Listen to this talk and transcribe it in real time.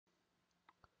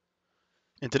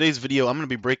In today's video, I'm going to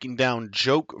be breaking down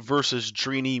Joke versus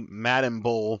Drini Madden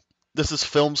Bowl. This is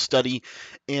film study,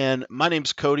 and my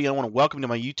name's Cody. I want to welcome you to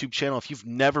my YouTube channel. If you've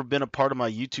never been a part of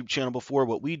my YouTube channel before,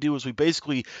 what we do is we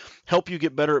basically help you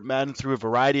get better at Madden through a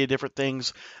variety of different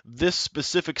things. This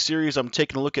specific series, I'm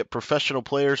taking a look at professional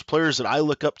players, players that I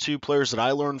look up to, players that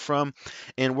I learn from,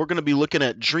 and we're going to be looking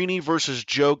at Drini versus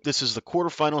Joke. This is the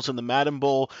quarterfinals in the Madden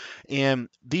Bowl, and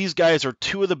these guys are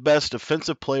two of the best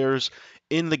defensive players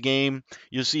in the game.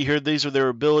 You'll see here these are their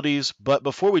abilities. But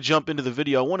before we jump into the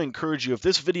video, I want to encourage you, if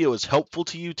this video is helpful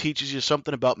to you, teaches you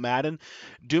something about Madden,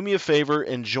 do me a favor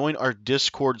and join our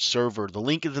Discord server. The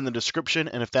link is in the description,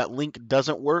 and if that link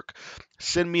doesn't work,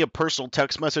 send me a personal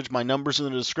text message. My number's in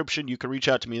the description. You can reach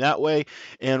out to me that way,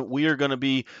 and we are going to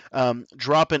be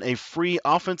dropping a free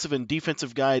offensive and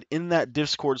defensive guide in that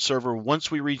Discord server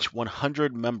once we reach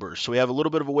 100 members. So we have a little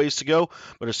bit of a ways to go,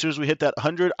 but as soon as we hit that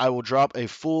 100, I will drop a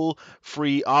full free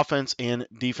offense and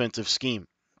defensive scheme.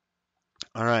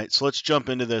 All right, so let's jump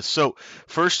into this. So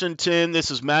 1st and 10, this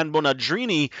is Madden Bowl. Now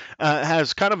Drini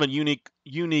has kind of a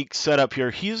unique setup here.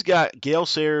 He's got Gale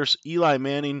Sayers, Eli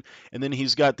Manning, and then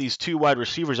he's got these two wide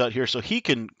receivers out here, so he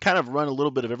can kind of run a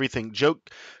little bit of everything. Joke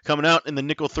coming out in the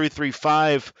nickel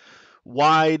 3-3-5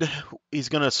 wide. He's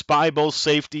going to spy both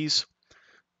safeties.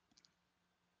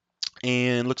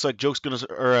 And looks like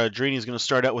Drini's going to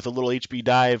start out with a little HB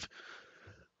dive,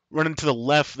 running to the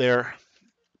left there.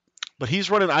 But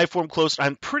he's running I-form close.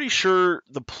 I'm pretty sure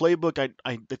the playbook,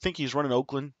 I think he's running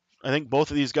Oakland. I think both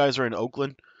of these guys are in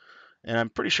Oakland. And I'm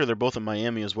pretty sure they're both in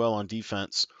Miami as well on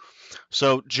defense.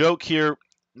 So Joke here,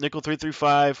 nickel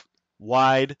 3-3-5,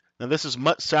 wide. Now this is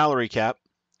Mutt salary cap.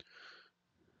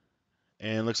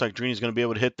 And looks like Drini's going to be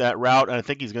able to hit that route. And I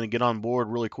think he's going to get on board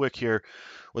really quick here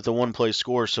with a one-play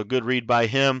score. So good read by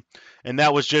him. And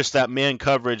that was just that man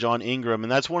coverage on Ingram.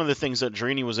 And that's one of the things that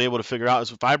Drini was able to figure out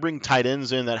is if I bring tight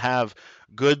ends in that have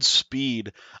good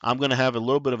speed, I'm going to have a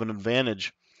little bit of an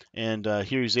advantage. And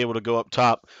here he's able to go up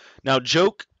top. Now,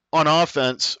 Joke on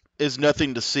offense is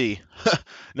nothing to see.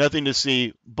 Nothing to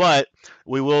see. But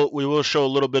we will show a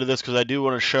little bit of this because I do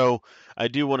want to show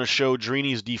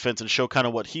Drini's defense and show kind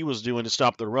of what he was doing to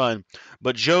stop the run.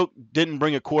 But Joke didn't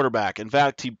bring a quarterback. In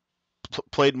fact, he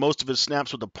played most of his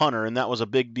snaps with the punter, and that was a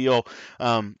big deal.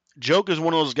 Joke is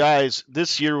one of those guys.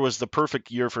 This year was the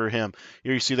perfect year for him.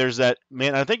 Here you see there's that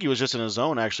man. I think he was just in his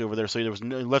zone actually over there, so he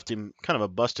left him kind of a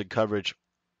busted coverage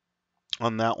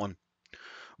on that one.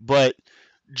 But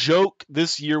Joke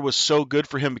this year was so good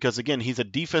for him because, again, he's a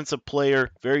defensive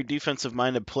player, very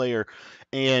defensive-minded player,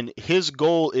 and his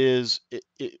goal is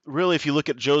really, if you look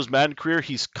at Joe's Madden career,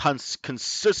 he's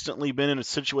consistently been in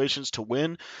situations to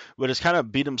win, but has kind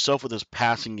of beat himself with his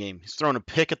passing game. He's thrown a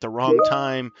pick at the wrong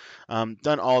time,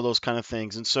 done all those kind of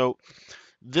things, and so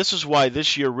this is why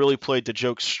this year really played to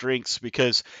Joke's strengths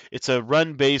because it's a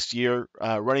run-based year.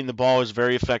 Running the ball is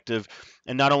very effective.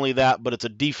 And not only that, but it's a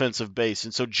defensive base.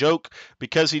 And so Joke,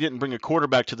 because he didn't bring a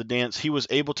quarterback to the dance, he was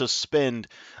able to spend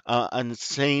an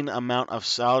insane amount of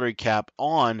salary cap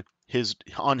on his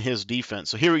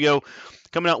defense. So here we go.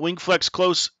 Coming out wing flex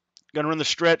close. Going to run the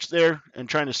stretch there and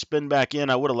trying to spin back in.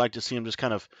 I would have liked to see him just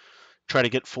kind of try to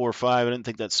get 4 or 5. I didn't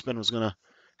think that spin was going to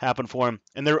happen for him.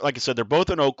 And they're, like I said, they're both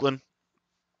in Oakland.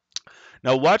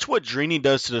 Now watch what Drini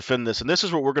does to defend this, and this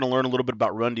is what we're going to learn a little bit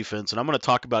about run defense, and I'm going to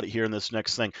talk about it here in this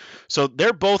next thing. So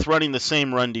they're both running the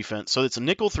same run defense. So it's a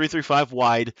nickel 3-3-5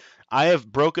 wide. I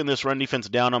have broken this run defense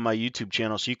down on my YouTube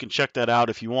channel, so you can check that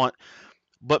out if you want.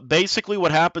 But basically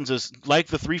what happens is, like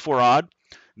the 3-4 odd,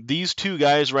 these two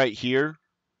guys right here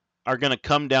are going to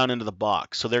come down into the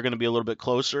box. So they're going to be a little bit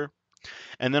closer.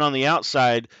 And then on the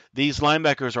outside, these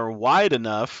linebackers are wide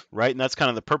enough, right? And that's kind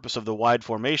of the purpose of the wide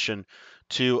formation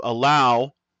to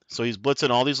allow, so he's blitzing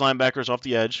all these linebackers off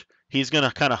the edge. He's going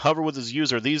to kind of hover with his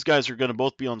user. These guys are going to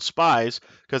both be on spies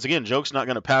because, again, Joke's not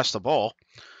going to pass the ball.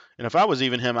 And if I was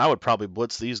even him, I would probably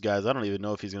blitz these guys. I don't even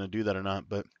know if he's going to do that or not,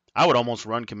 but I would almost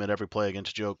run commit every play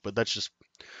against Joke, but that's just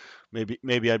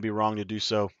maybe I'd be wrong to do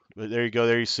so. But there you go.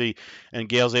 There you see. And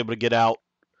Gale's able to get out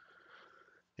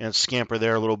and scamper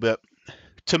there a little bit.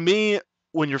 To me,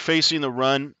 when you're facing the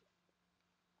run,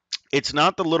 it's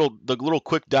not the little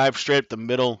quick dive straight up the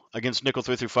middle against nickel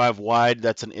 3-5 wide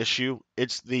that's an issue.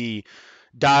 It's the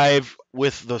dive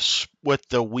with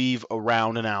the weave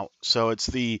around and out. So it's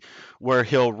the where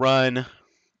he'll run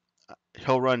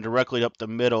directly up the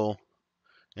middle.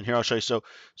 And here I'll show you. So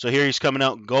here he's coming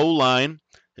out goal line,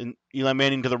 and Eli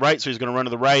Manning to the right, so he's going to run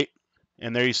to the right,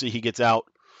 and there you see he gets out,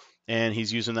 and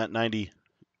he's using that 90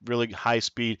 really high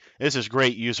speed. This is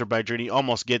great user by Drini.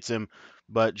 Almost gets him,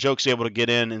 but Joke's able to get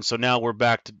in, and so now we're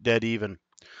back to dead even.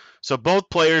 So both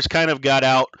players kind of got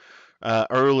out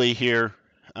early here,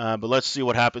 But let's see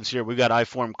what happens here. We've got I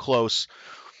form close.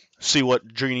 See what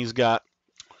Drini's got.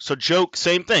 So joke,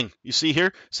 same thing. You see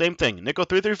here, same thing. Nickel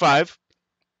 335.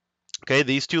 Okay,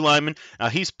 these two linemen. Now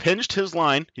he's pinched his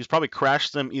line. He's probably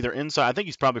crashed them either inside. I think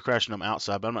he's probably crashing them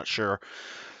outside, but I'm not sure.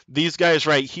 These guys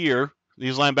right here,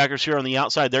 these linebackers here on the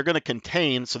outside, they're going to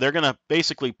contain, so they're going to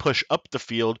basically push up the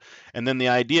field. And then the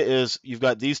idea is you've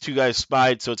got these two guys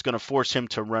spied, so it's going to force him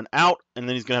to run out, and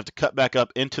then he's going to have to cut back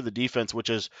up into the defense, which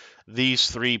is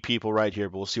these three people right here.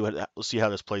 But we'll see how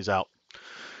this plays out.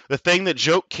 The thing that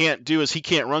Joke can't do is he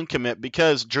can't run commit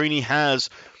because Drini has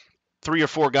 3 or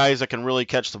 4 guys that can really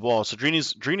catch the ball. So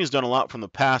Drini's done a lot from the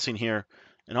passing here.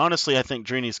 And honestly, I think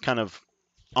Drini's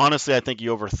honestly, I think he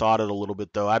overthought it a little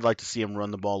bit, though. I'd like to see him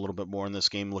run the ball a little bit more in this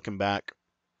game looking back.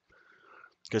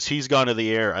 Because he's gone to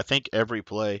the air, I think, every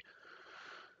play.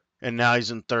 And now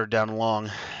he's in 3rd down and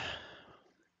long.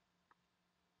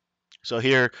 So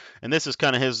here, and this is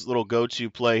kind of his little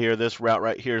go-to play here. This route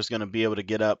right here is going to be able to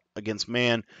get up against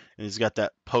man. And he's got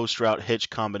that post route hitch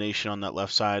combination on that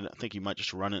left side. I think he might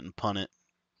just run it and punt it.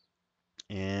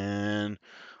 And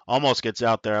almost gets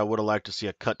out there. I would have liked to see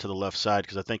a cut to the left side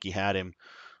because I think he had him.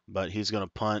 But he's going to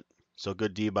punt. So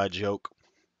good D by Joke.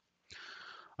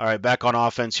 All right, back on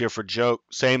offense here for Joke.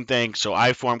 Same thing. So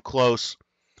I form close.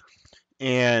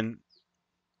 And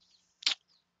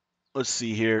let's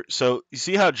see here. So you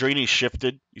see how Drini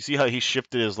shifted? You see how he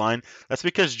shifted his line? That's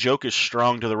because Joke is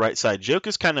strong to the right side. Joke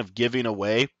is kind of giving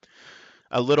away,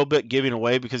 a little bit giving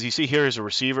away, because you see here is a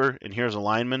receiver and here's a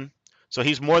lineman. So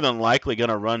he's more than likely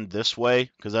going to run this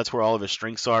way because that's where all of his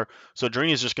strengths are. So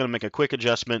Drini is just going to make a quick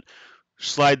adjustment,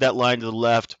 slide that line to the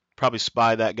left, probably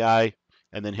spy that guy,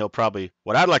 and then he'll probably,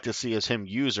 what I'd like to see is him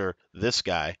user this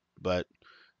guy, but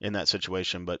in that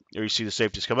situation. But there you see the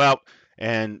safeties come out,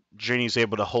 and Drini's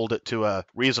able to hold it to a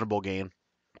reasonable gain.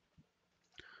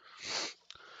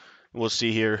 We'll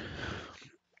see here.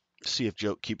 See if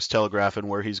Joke keeps telegraphing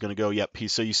where he's going to go. Yep,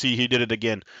 so you see he did it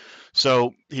again.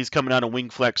 So he's coming out of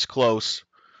wing flex close.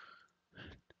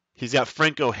 He's got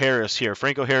Franco Harris here.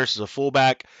 Franco Harris is a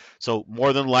fullback, so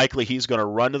more than likely he's going to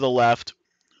run to the left,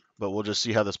 but we'll just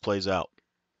see how this plays out.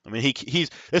 I mean,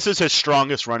 this is his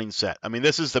strongest running set. I mean,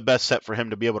 this is the best set for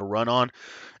him to be able to run on,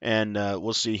 and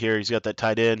we'll see here. He's got that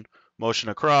tight end motion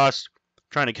across,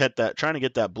 trying to get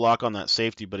that block on that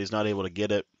safety, but he's not able to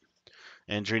get it.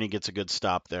 And Drini gets a good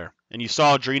stop there. And you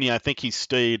saw Drini. I think he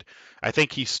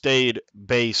stayed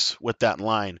base with that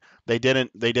line. They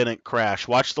didn't crash.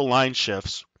 Watch the line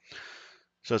shifts.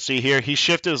 So see here, he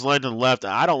shifted his line to the left.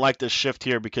 I don't like this shift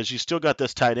here because you still got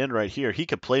this tight end right here. He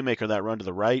could playmaker that run to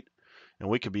the right, and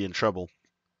we could be in trouble.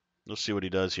 Let's see what he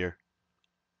does here.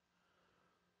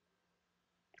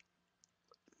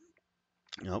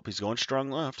 Nope, he's going strong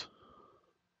left.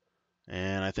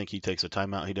 And I think he takes a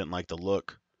timeout. He didn't like the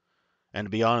look. And to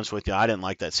be honest with you, I didn't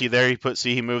like that. See there,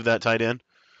 he moved that tight end.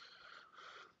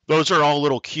 Those are all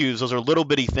little cues. Those are little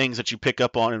bitty things that you pick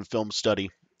up on in film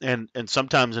study. And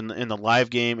sometimes in the live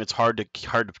game, it's hard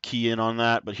to key in on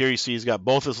that. But here you see he's got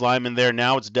both his linemen there.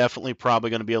 Now it's definitely probably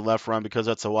going to be a left run because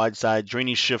that's a wide side.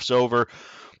 Drini shifts over.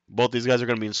 Both these guys are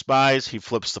going to be in spies. He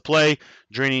flips the play.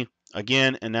 Drini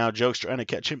again, and now Joke's trying to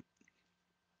catch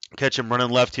him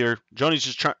running left here. Joke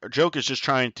is just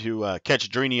trying to catch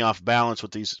Drini off balance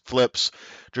with these flips.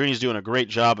 Drini's doing a great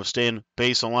job of staying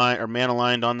base aligned or man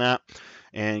aligned on that.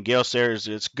 And Gale Sayers,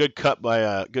 it's good cut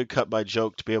by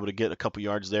Joke to be able to get a couple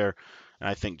yards there. And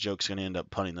I think Joke's going to end up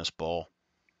punting this ball.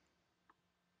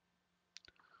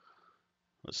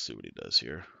 Let's see what he does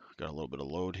here. Got a little bit of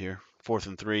load here. 4th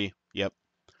and 3. Yep.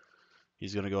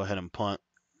 He's going to go ahead and punt.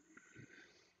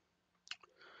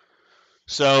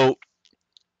 So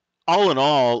all in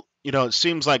all, it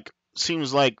seems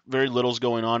like very little's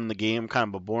going on in the game. Kind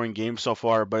of a boring game so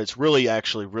far, but it's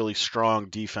actually really strong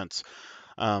defense.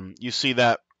 You see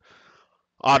that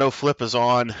auto flip is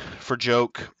on for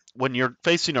Joke. When you're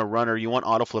facing a runner, you want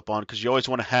auto flip on because you always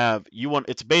want to you want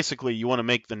to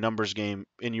make the numbers game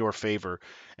in your favor.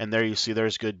 And there you see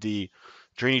there's good D.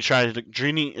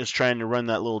 Drini is trying to run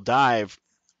that little dive,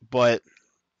 but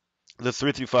the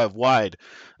 3-5 wide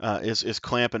is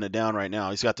clamping it down right now.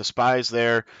 He's got the spies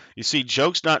there. You see,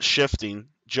 Joke's not shifting.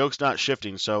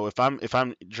 So if I'm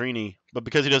Drini, but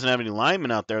because he doesn't have any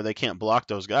linemen out there, they can't block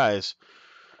those guys.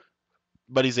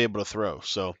 But he's able to throw.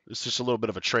 So it's just a little bit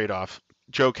of a trade-off.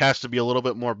 Joke has to be a little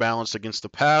bit more balanced against the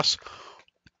pass.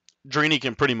 Drini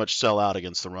can pretty much sell out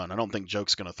against the run. I don't think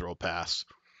Joke's going to throw a pass.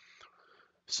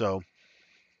 So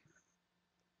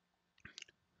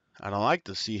I'd like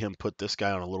to see him put this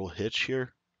guy on a little hitch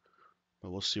here.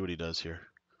 But we'll see what he does here.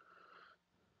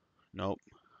 Nope.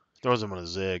 Throws him on a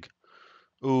zig.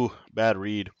 Ooh, bad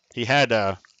read. He had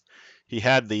he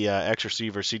had the X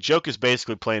receiver. See, Joke is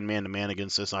basically playing man-to-man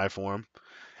against this I form,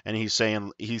 and he's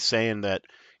saying that,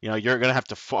 you're gonna have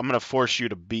to. I'm gonna force you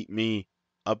to beat me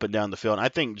up and down the field. And I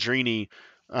think Drini,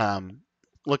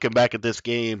 looking back at this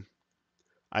game,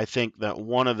 I think that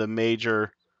one of the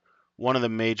major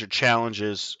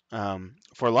challenges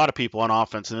for a lot of people on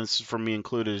offense, and this is for me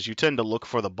included, is you tend to look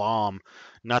for the bomb,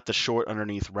 not the short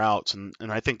underneath routes. And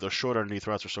I think those short underneath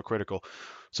routes are so critical.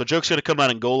 So Joke's going to come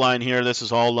out and goal line here. This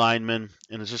is all linemen,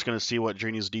 and it's just going to see what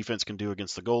Drini's defense can do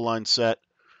against the goal line set.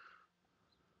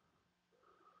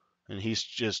 And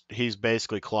he's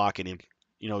basically clocking him.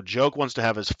 Joke wants to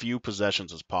have as few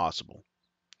possessions as possible.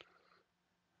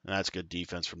 And that's good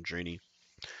defense from Drini.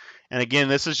 And again,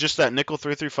 this is just that nickel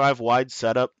 3-3-5 wide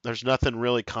setup. There's nothing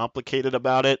really complicated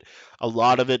about it. A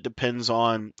lot of it comes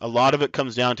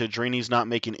down to Drini's not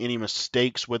making any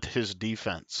mistakes with his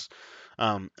defense.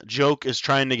 Joke is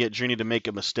trying to get Drini to make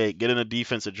a mistake, get in a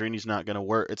defense that Drini's not going to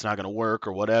work. It's not going to work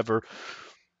or whatever.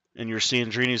 And you're seeing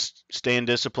Drini's staying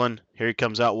disciplined. Here he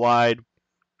comes out wide,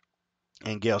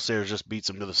 and Gale Sayers just beats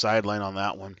him to the sideline on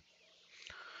that one.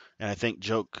 And I think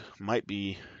Joke might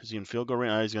be. Is he in field goal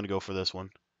range? He's going to go for this one.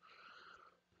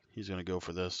 He's going to go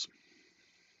for this.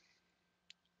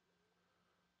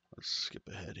 Let's skip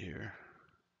ahead here.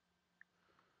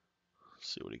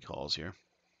 Let's see what he calls here.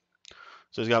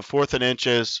 So he's got 4th and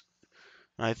inches.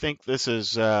 I think this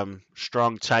is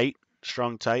strong tight.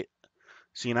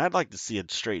 See, and I'd like to see a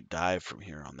straight dive from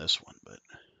here on this one, but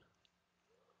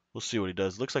we'll see what he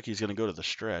does. Looks like he's going to go to the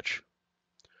stretch.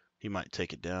 He might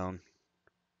take it down.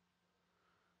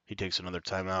 He takes another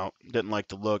timeout. Didn't like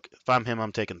the look. If I'm him,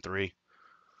 I'm taking 3.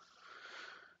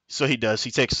 So he does.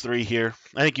 He takes 3 here.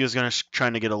 I think he was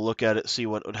trying to get a look at it, see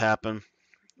what would happen.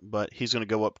 But he's going to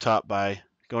go up top by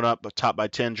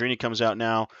 10. Drini comes out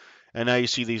now, and now you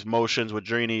see these motions with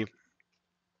Drini.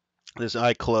 This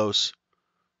eye close,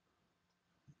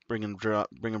 bringing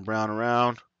Brown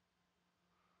around.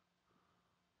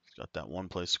 He's got that one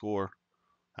play score.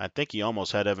 I think he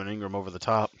almost had Evan Ingram over the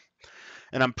top,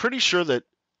 and I'm pretty sure that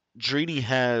Drini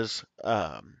has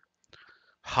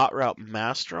hot route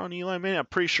master on Eli Manning. I'm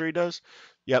pretty sure he does.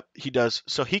 Yep, he does.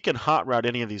 So he can hot route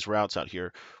any of these routes out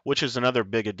here, which is another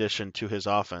big addition to his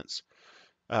offense.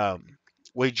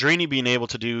 With Drini being able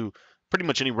to do pretty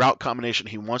much any route combination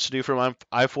he wants to do from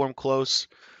I form close,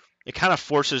 it kind of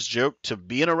forces Joke to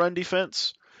be in a run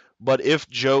defense. But if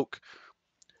Joke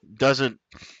doesn't,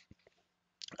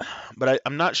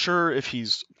 I'm not sure if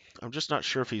he's. I'm just not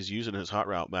sure if he's using his hot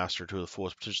route master to the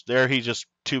fullest potential. There, he just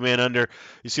 2-man under.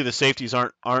 You see the safeties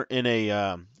aren't in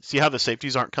a. See how the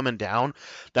safeties aren't coming down?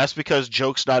 That's because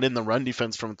Joke's not in the run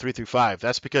defense from 3-5.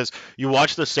 That's because you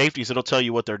watch the safeties; it'll tell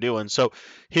you what they're doing. So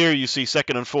here you see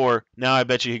 2nd and 4. Now I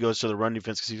bet you he goes to the run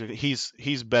defense because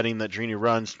he's betting that Drini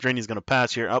runs. Drini's going to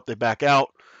pass here. Up, they back out,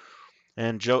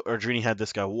 and Drini had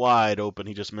this guy wide open.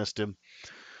 He just missed him.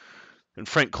 And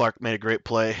Frank Clark made a great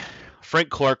play. Frank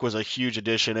Clark was a huge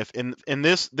addition. If in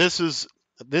this is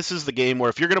the game where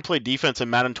if you're going to play defense in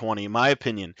Madden 20, in my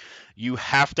opinion, you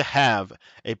have to have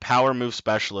a power move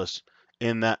specialist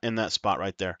in that spot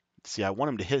right there. See, I want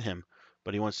him to hit him,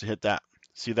 but he wants to hit that.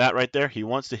 See that right there? He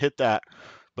wants to hit that,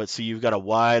 but see, you've got a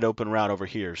wide open route over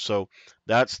here. So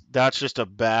that's just a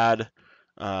bad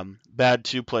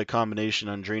 2-play combination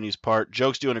on Drini's part.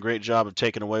 Joke's doing a great job of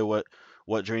taking away what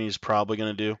Drini's probably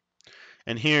going to do.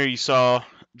 And here you saw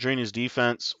Drini's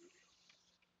defense.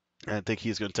 I think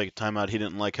he's going to take a timeout. He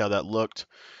didn't like how that looked.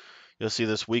 You'll see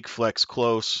this weak flex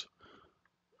close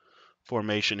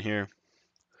formation here.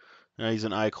 Now he's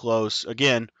an eye close.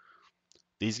 Again,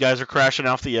 these guys are crashing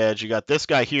off the edge. You got this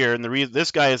guy here, and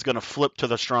this guy is going to flip to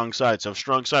the strong side. So if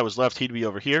strong side was left, he'd be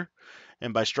over here.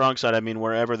 And by strong side, I mean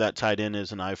wherever that tight end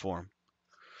is in I form.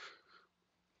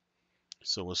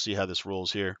 So we'll see how this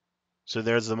rolls here. So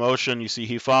there's the motion. You see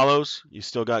he follows. You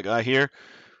still got guy here.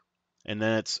 And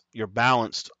then you're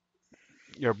balanced.